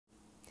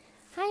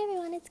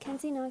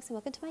Kenzy Knoxx and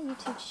welcome to my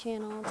YouTube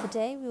channel.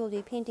 Today we will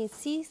be painting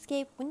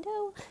Seascape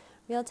Window,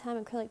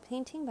 real-time acrylic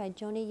painting by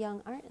Joni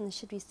Young Art, and this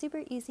should be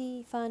super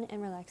easy, fun,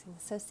 and relaxing.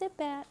 So sit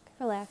back,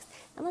 relax,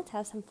 and let's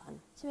have some fun.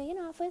 To begin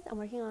off with, I'm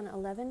working on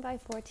 11 by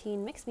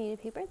 14 mixed media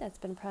paper that's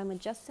been primed with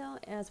gesso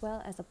as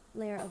well as a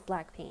layer of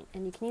black paint.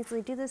 And you can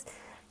easily do this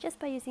just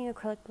by using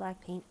acrylic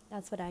black paint.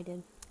 That's what I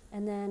did.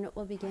 And then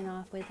we'll begin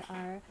off with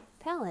our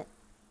palette.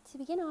 To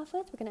begin off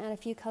with, we're going to add a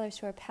few colors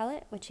to our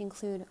palette, which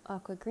include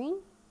aqua green,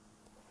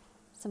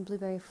 some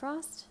blueberry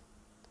frost,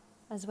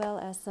 as well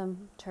as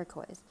some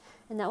turquoise.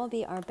 And that will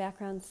be our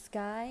background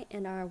sky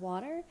and our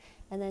water.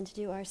 And then to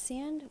do our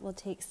sand, we'll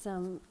take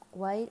some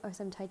white or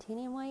some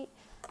titanium white,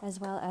 as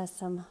well as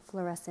some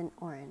fluorescent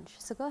orange.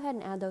 So go ahead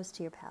and add those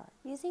to your palette.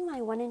 Using my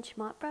 1-inch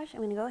mop brush,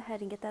 I'm going to go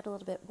ahead and get that a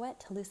little bit wet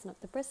to loosen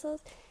up the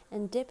bristles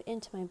and dip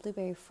into my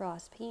blueberry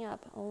frost, picking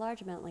up a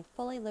large amount, like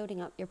fully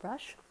loading up your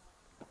brush.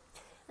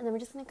 And then we're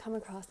just going to come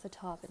across the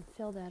top and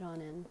fill that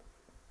on in.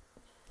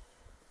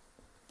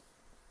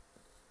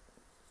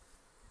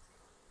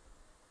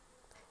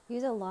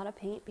 Use a lot of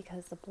paint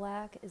because the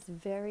black is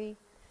very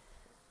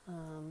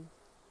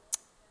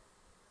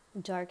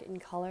dark in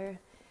color,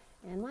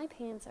 and my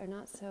paints are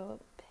not so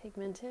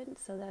pigmented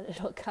so that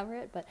it'll cover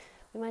it, but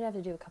we might have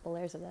to do a couple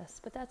layers of this,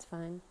 but that's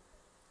fine.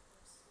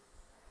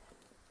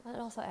 That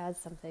also adds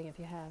something if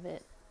you have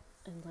it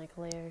in like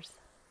layers.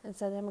 And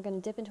so then we're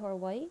going to dip into our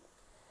white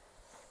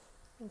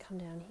and come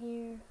down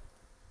here,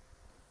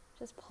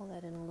 just pull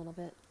that in a little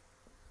bit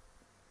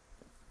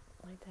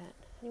like that.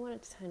 And you want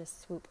it to kind of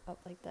swoop up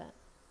like that.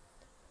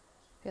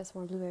 Got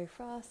some more blueberry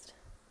frost.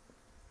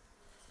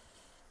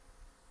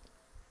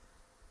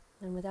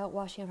 And without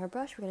washing off our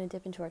brush, we're going to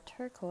dip into our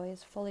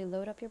turquoise. Fully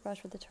load up your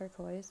brush with the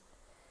turquoise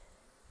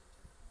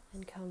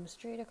and come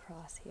straight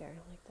across here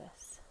like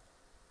this.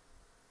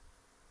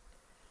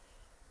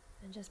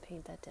 And just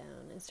paint that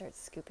down and start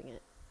scooping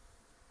it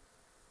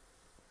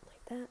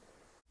like that.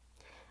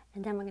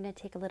 And then we're going to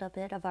take a little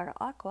bit of our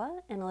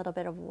aqua and a little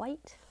bit of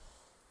white.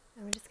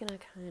 And we're just going to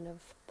kind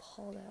of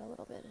pull that a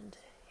little bit into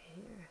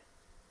here.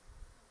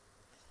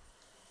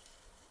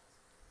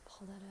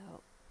 Pull that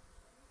out.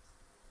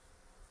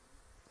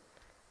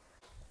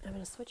 I'm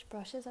going to switch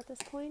brushes at this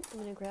point. I'm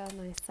going to grab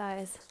my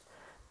size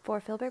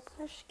 4 filbert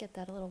brush, get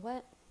that a little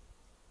wet,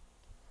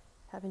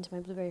 tap into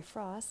my blueberry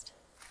frost,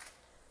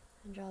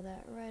 and draw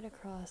that right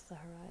across the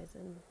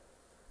horizon.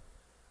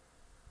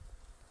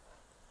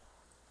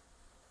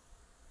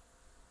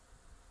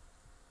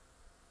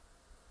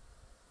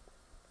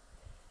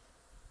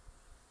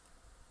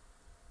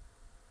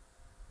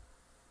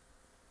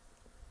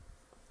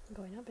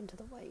 Going up into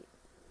the white.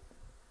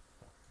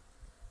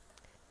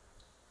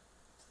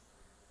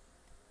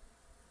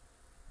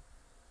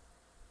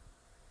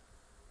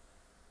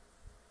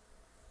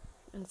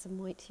 Add some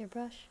white to your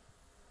brush.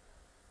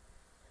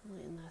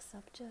 Lighten this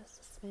up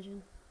just a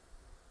smidgen.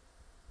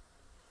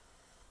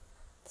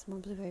 Some more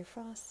blueberry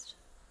frost.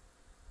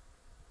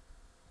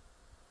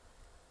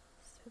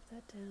 Swoop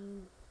that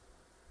down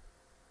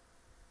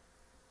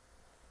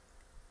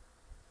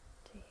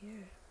to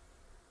here.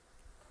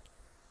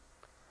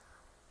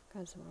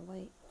 Grab some more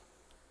white.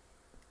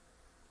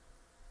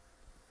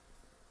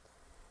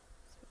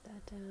 Swoop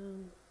that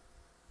down.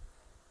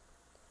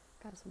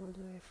 Grab some more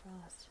blueberry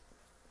frost.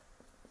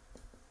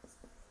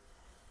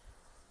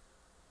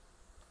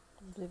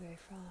 Blueberry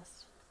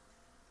frost.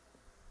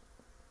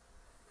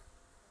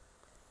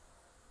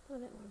 A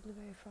little bit more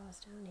blueberry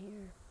frost down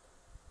here.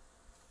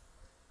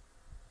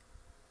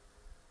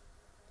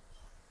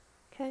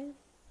 Okay,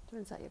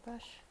 rinse out your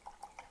brush.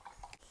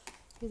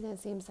 Using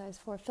that same size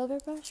 4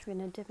 filbert brush, we're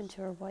going to dip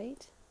into our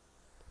white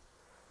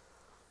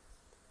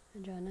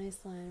and draw a nice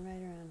line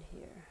right around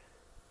here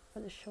for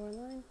the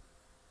shoreline.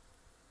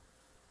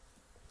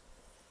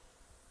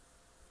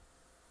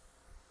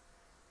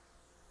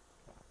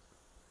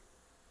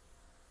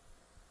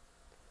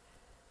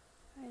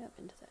 Right up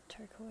into that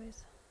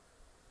turquoise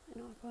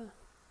and aqua.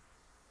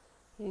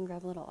 You can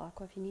grab a little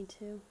aqua if you need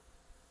to.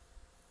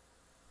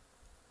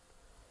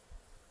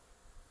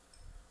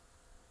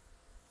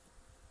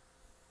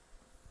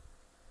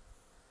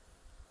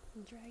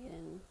 And drag it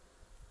in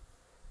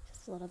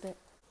just a little bit.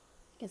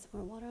 Get some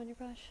more water on your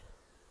brush.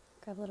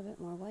 Grab a little bit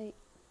more white.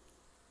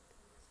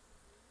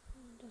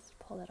 And just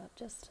pull it up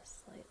just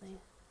slightly.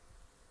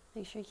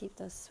 Make sure you keep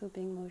those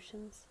swooping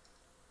motions.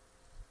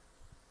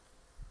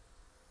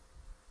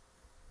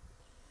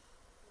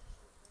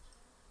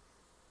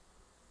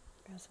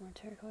 Grab some more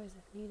turquoise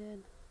if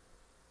needed.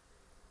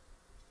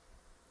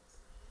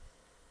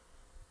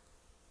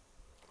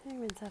 Okay,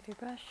 rinse off your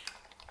brush.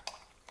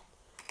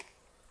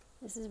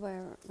 This is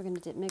where we're going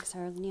to mix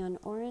our neon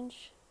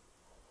orange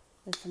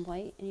with some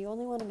white, and you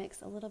only want to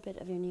mix a little bit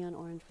of your neon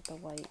orange with the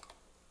white.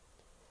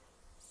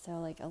 So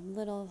like a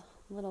little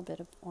bit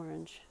of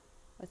orange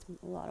with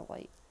a lot of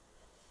white.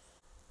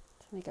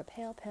 To make a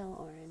pale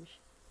orange.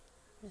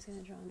 I'm just going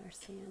to draw on our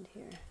sand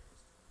here.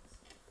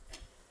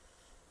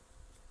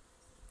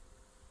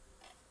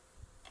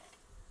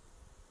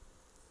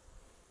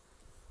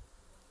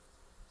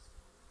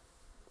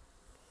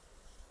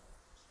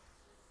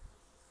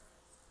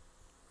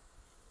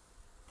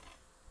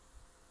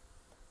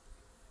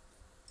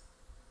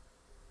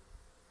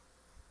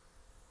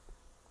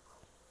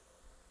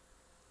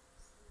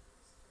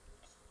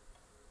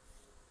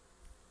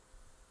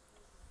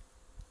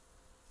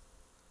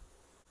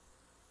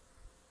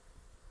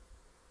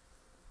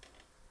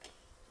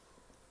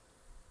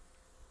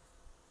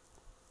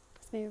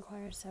 This may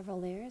require several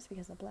layers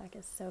because the black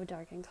is so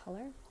dark in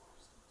color,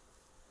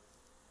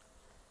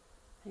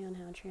 depending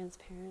on how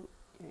transparent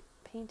your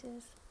paint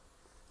is.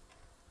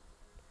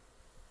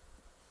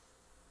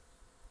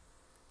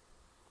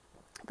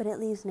 But it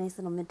leaves nice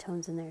little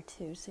midtones in there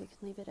too, so you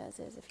can leave it as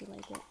is if you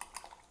like it.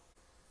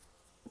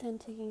 Then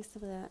taking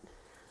some of that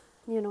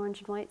neon orange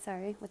and white,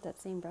 with that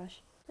same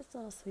brush. Just a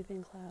little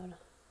sweeping cloud.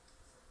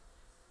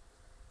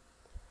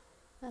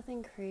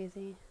 Nothing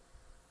crazy.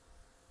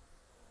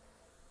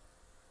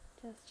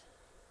 Just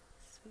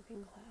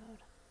sweeping cloud.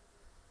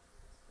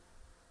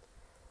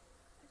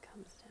 It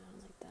comes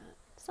down like that.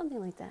 Something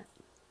like that.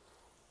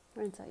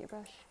 Rinse out your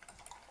brush.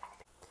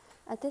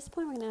 At this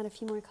point, we're going to add a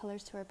few more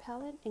colors to our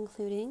palette,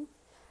 including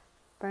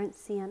burnt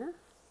sienna,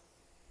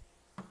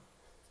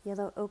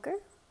 yellow ochre,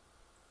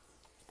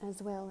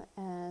 as well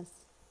as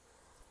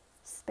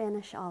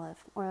Spanish olive,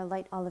 or a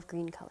light olive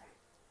green color.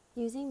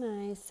 Using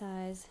my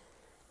size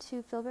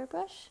 2 filbert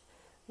brush,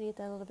 I'm going to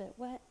get that a little bit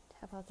wet,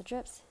 tap out the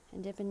drips,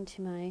 and dip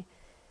into my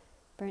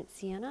burnt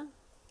sienna.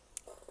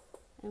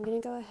 I'm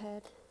going to go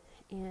ahead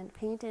and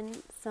paint in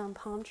some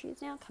palm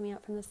trees now, coming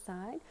out from the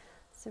side.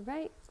 So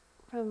right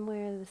from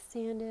where the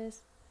sand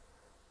is,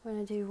 we're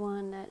going to do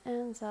one that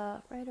ends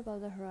up right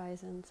above the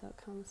horizon, so it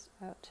comes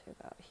out to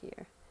about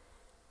here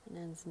and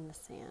ends in the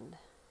sand.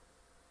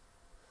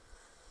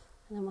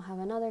 And then we'll have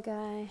another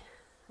guy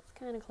that's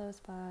kind of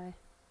close by,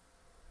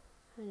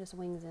 and just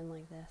wings in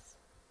like this.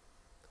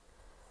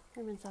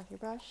 And rinse off your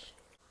brush.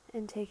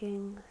 And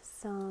taking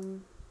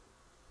some,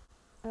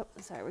 we're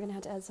going to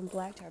have to add some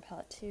black to our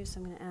palette too, so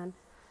I'm going to add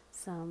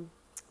some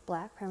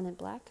black, permanent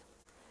black.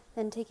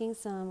 Then taking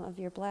some of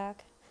your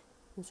black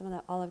and some of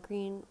that olive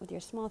green with your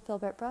small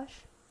filbert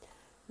brush,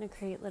 I'm going to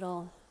create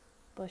little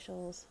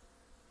bushels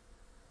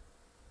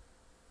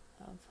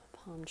of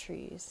palm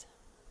trees.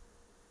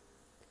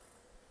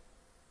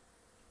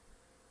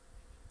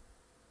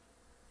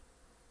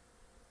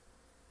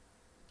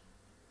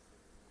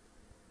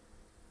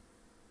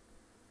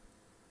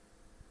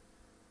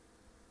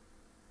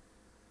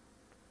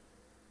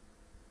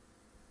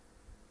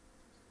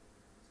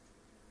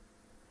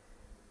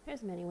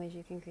 There's many ways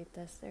you can create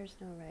this. There's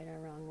no right or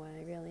wrong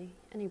way, really.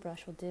 Any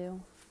brush will do.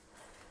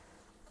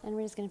 And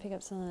we're just going to pick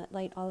up some of that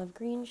light olive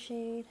green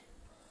shade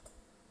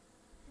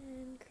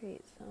and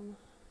create some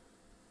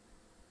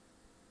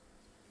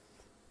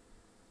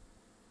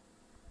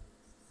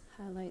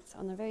highlights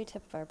on the very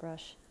tip of our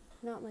brush.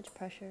 Not much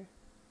pressure.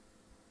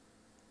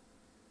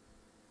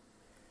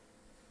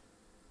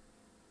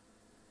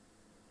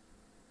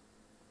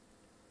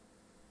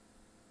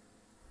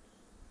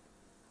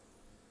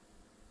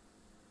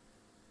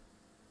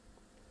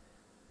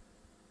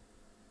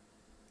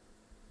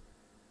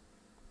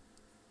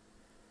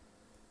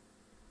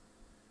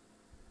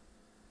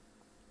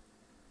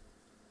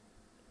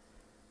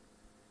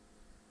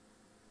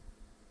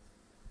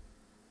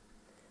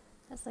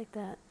 Just like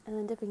that, and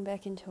then dipping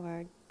back into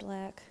our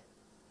black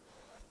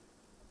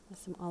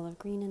with some olive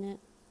green in it.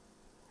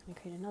 I'm going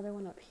to create another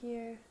one up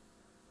here.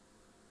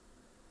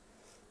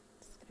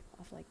 Just going to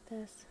go off like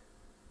this,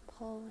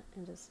 pull,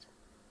 and just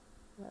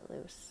let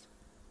loose.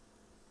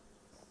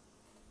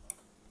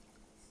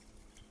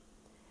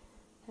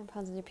 And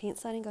pause with your paint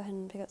sliding, go ahead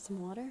and pick up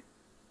some water.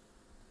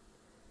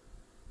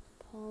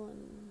 Pull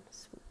and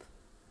swoop.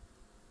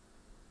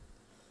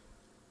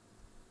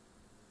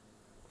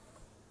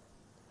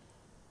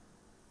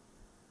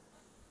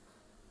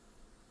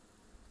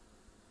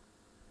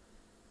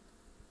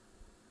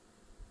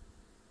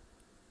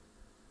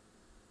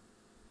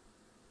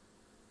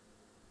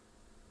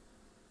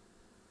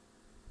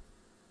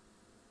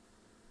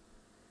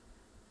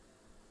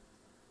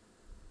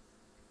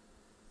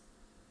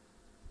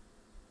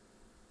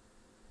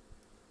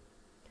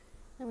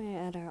 I'm going to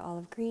add our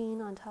olive green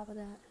on top of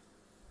that.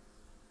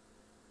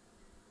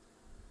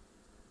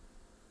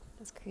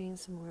 Just creating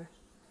some more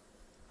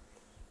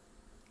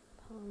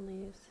palm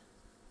leaves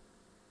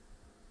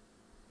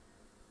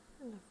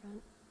in the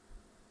front.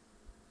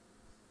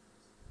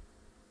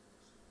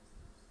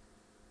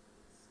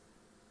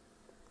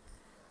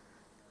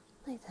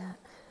 Like that.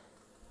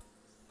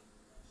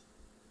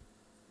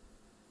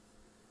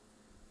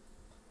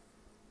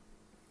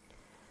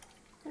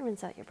 And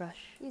rinse out your brush.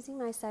 Using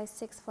my size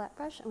 6 flat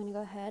brush, I'm going to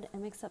go ahead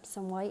and mix up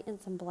some white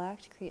and some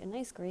black to create a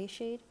nice gray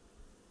shade.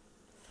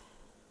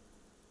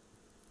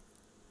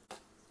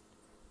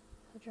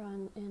 So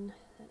drawing in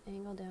that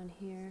angle down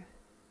here.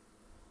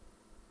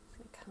 It's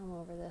going to come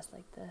over this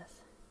like this.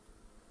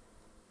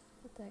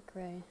 With that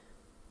gray.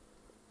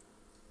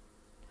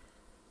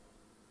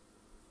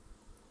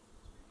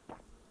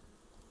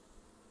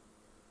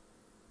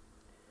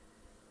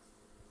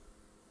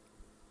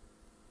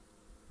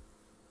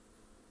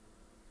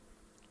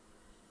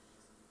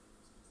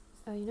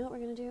 Oh, you know what we're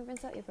going to do?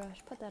 Rinse out your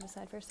brush. Put that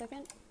aside for a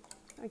second.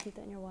 Or keep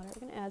that in your water.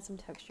 We're going to add some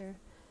texture.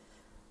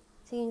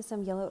 Taking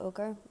some yellow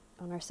ochre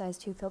on our size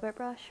 2 filbert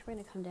brush, we're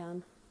going to come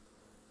down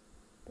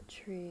the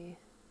tree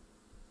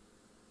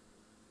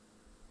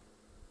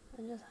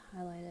and just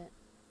highlight it.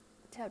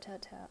 Tap, tap,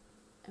 tap,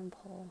 and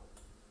pull.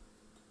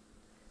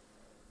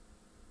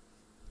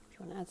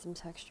 want to add some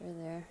texture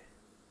there.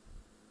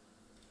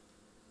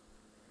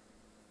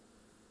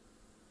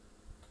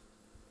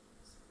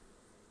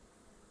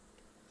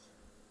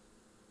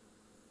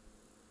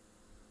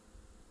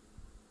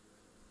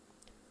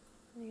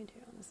 You can do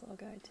it on this little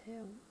guy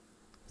too,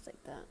 just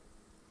like that.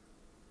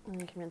 And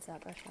you can rinse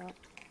that brush out.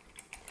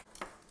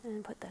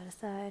 And put that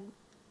aside.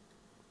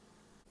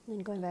 And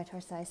then going back to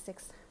our size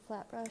 6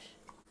 flat brush.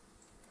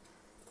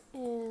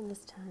 And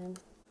this time,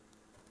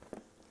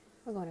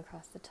 we're going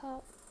across the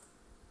top.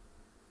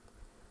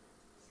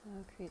 So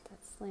create that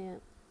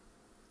slant,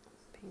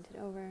 paint it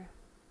over.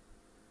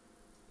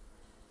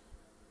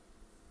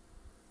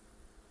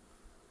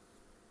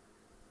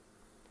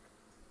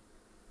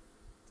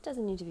 This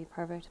doesn't need to be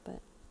perfect, but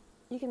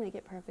you can make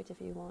it perfect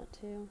if you want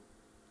to.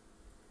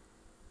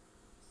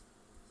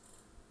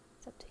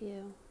 It's up to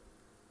you.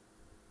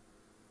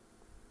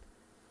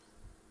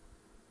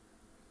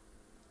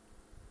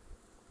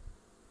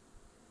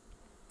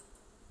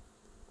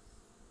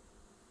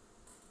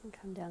 And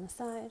come down the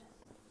side.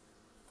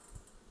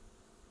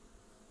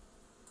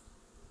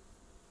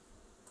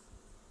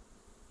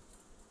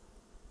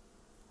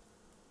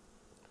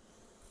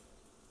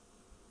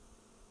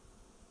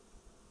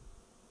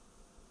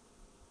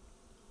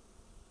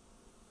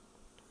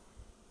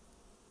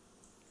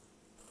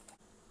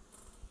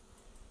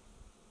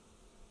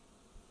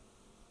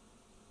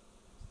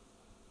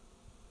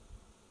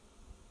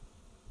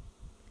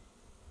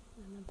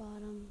 And the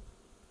bottom.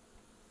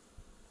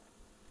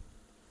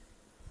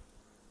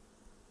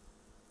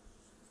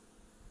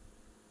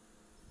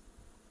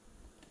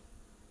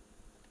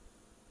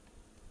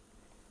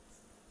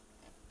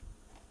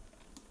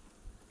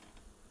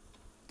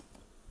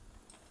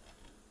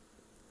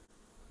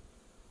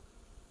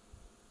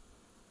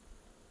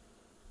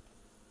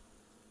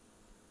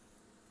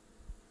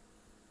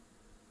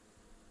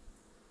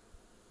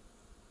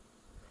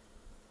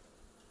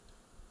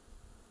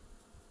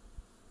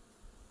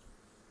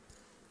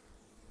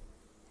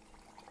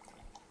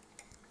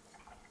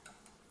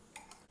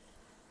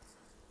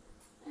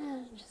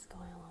 Just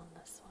going along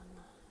this one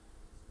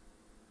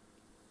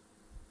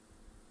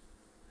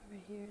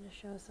over here to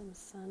show some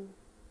sun.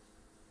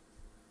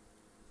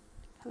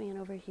 Coming in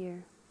over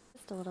here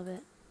just a little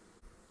bit.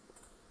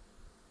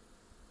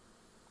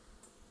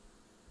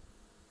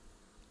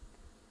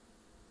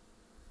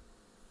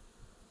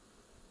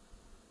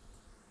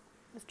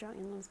 Just drawing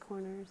in those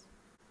corners.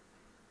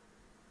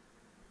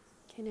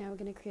 Okay, now we're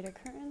going to create our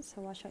curtains,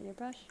 so wash out your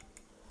brush.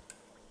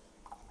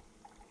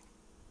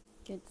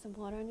 Get some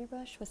water on your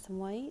brush with some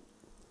white.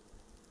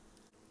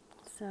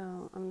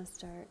 So I'm going to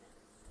start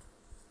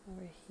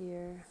over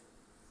here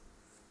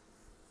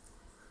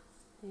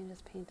and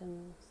just paint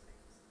them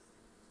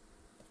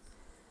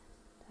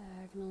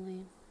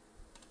diagonally.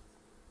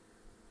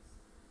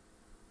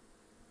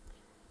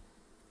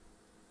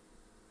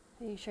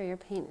 Making sure your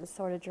paint is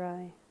sort of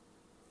dry.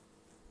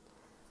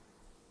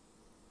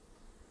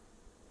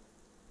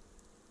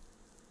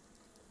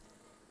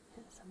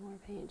 Get some more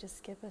paint, just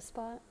skip a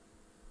spot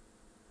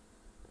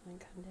and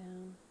come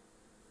down.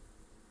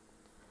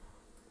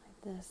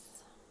 This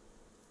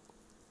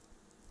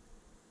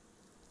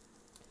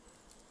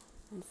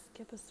and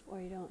skip a spot,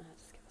 or you don't have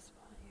to skip a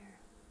spot here.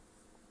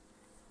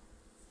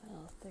 It's a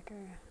little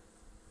thicker,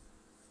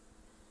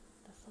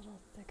 this a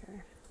little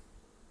thicker.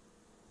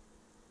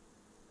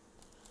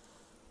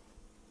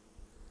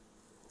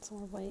 Some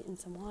more white and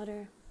some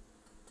water.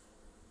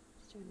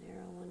 Let's do a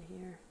narrow one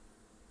here,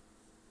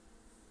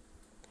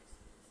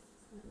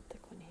 and a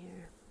thick one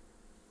here.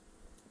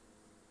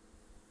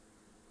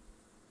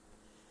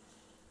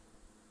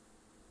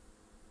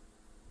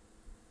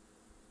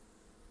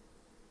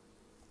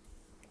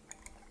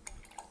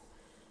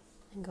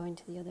 And going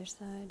to the other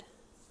side.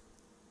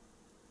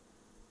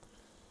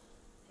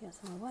 Got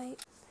some more white.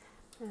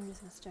 And I'm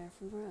just going to start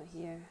from right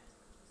here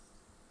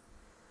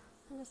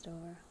and just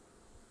over.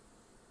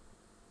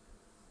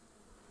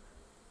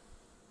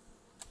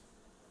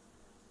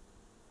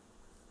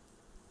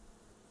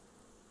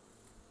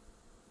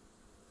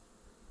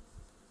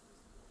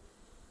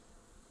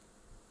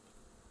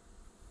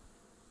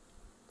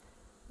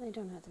 They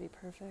don't have to be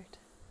perfect.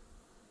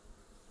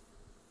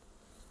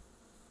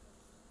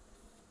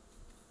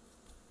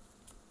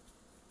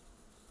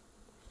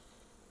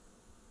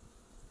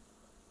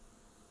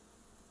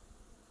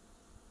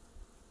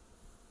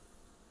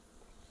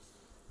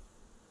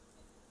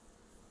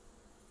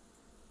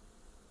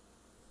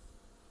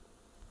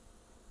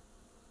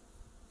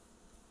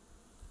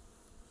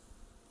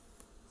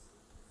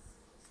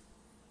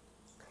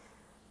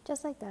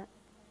 Just like that.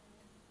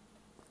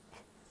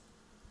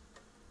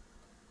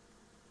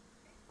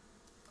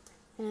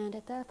 And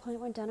at that point,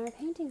 we're done our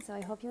painting. So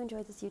I hope you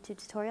enjoyed this YouTube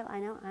tutorial. I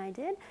know I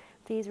did.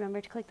 Please remember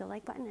to click the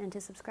like button and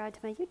to subscribe to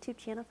my YouTube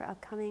channel for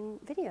upcoming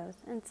videos.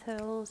 And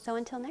so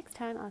until next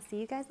time, I'll see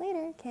you guys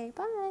later. Okay,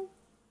 bye.